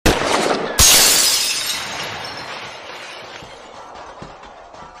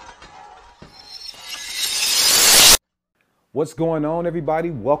What's going on,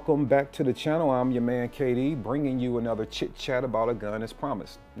 everybody? Welcome back to the channel. I'm your man KD, bringing you another chit chat about a gun as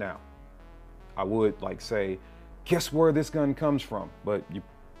promised. Now, I would say, guess where this gun comes from? But you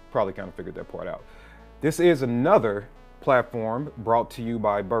probably kind of figured that part out. This is another platform brought to you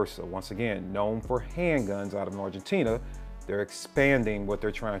by Bersa. Once again, known for handguns out of Argentina. They're expanding what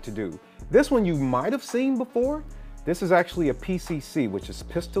they're trying to do. This one you might have seen before. This is actually a PCC, which is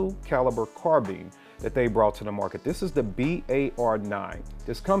pistol caliber carbine, that they brought to the market. This is the BAR9.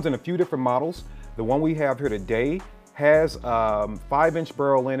 This comes in a few different models. The one we have here today has a 5-inch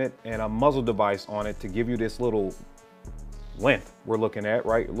barrel in it and a muzzle device on it to give you this little length we're looking at,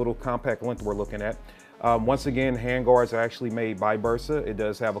 right? A little compact length we're looking at. Once again, handguards are actually made by Bersa. It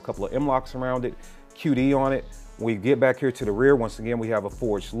does have a couple of M-LOKs around it, QD on it. When we get back here to the rear, once again, we have a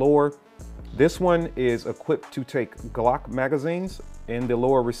forged lower. This one is equipped to take Glock magazines in the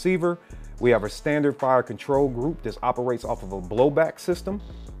lower receiver. We have a standard fire control group. This operates off of a blowback system.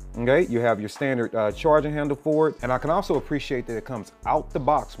 Okay, you have your standard charging handle for it. And I can also appreciate that it comes out the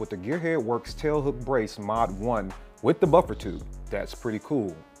box with the Gearhead Works tailhook brace mod 1 with the buffer tube. That's pretty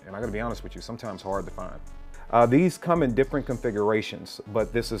cool. And I gotta be honest with you, sometimes hard to find. These come in different configurations,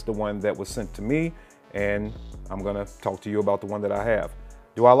 but this is the one that was sent to me, and I'm gonna talk to you about the one that I have.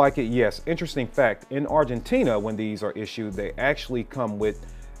 Do I like it? Yes. Interesting fact, in Argentina, when these are issued, they actually come with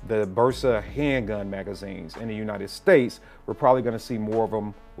the Bersa handgun magazines. In the United States, we're probably going to see more of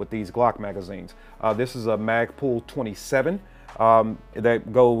them with these Glock magazines. This is a Magpul 27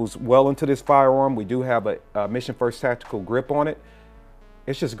 that goes well into this firearm. We do have a Mission First Tactical grip on it.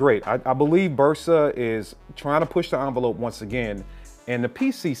 It's just great. I believe Bersa is trying to push the envelope once again. And the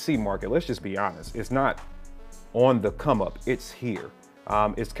PCC market, let's just be honest, it's not on the come up, it's here.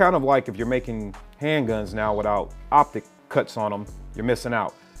 It's kind of like if you're making handguns now without optic cuts on them, you're missing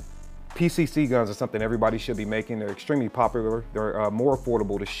out. PCC guns are something everybody should be making. They're extremely popular. They're more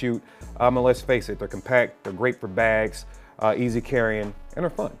affordable to shoot. And let's face it, they're compact, they're great for bags, easy carrying, and they're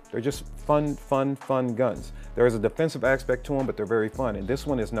fun. They're just fun guns. There is a defensive aspect to them, but they're very fun. And this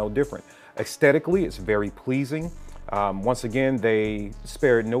one is no different. Aesthetically, it's very pleasing. Once again, they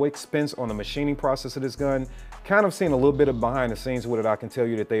spared no expense on the machining process of this gun. Kind of seeing a little bit of behind the scenes with it, I can tell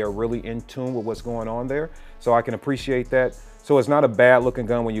you that they are really in tune with what's going on there. So I can appreciate that. So it's not a bad looking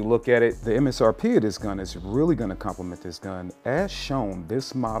gun when you look at it. The MSRP of this gun is really gonna complement this gun. As shown,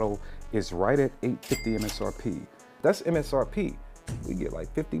 this model is right at $850 MSRP. That's MSRP. We get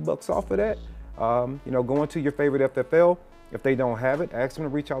like 50 bucks off of that. You know, going to your favorite FFL. If they don't have it, ask them to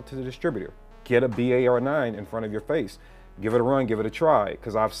reach out to the distributor. Get a BAR9 in front of your face. Give it a run, give it a try.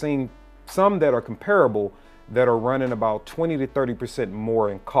 Because I've seen some that are comparable that are running about 20 to 30% more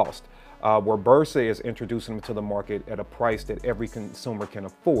in cost. Where Bersa is introducing them to the market at a price that every consumer can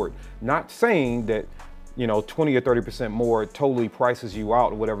afford. Not saying that, you know, 20 or 30% more totally prices you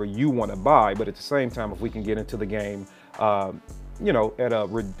out whatever you want to buy, but at the same time, if we can get into the game, you know, at a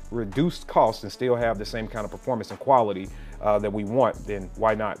reduced cost and still have the same kind of performance and quality that we want, then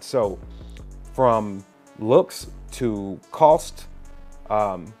why not? So from looks to cost,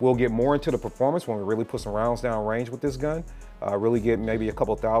 we'll get more into the performance when we really put some rounds down range with this gun. Really get maybe a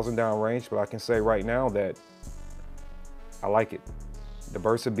couple thousand down range, but I can say right now that I like it. The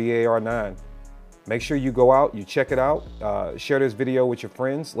Bersa BAR9. Make sure you go out, you check it out, share this video with your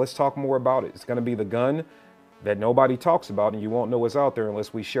friends. Let's talk more about it. It's gonna be the gun that nobody talks about, and you won't know what's out there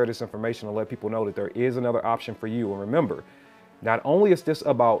unless we share this information and let people know that there is another option for you. And remember, not only is this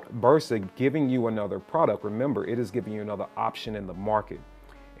about Bersa giving you another product, remember, it is giving you another option in the market.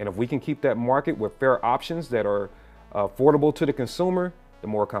 And if we can keep that market with fair options that are affordable to the consumer, the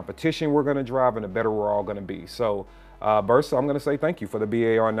more competition we're going to drive and the better we're all going to be. So Bersa, I'm going to say thank you for the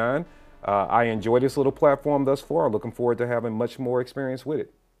BAR9. I enjoy this little platform thus far. Looking forward to having much more experience with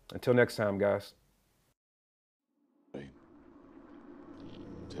it. Until next time, guys. 3,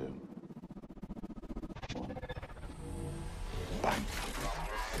 2, 1, bang.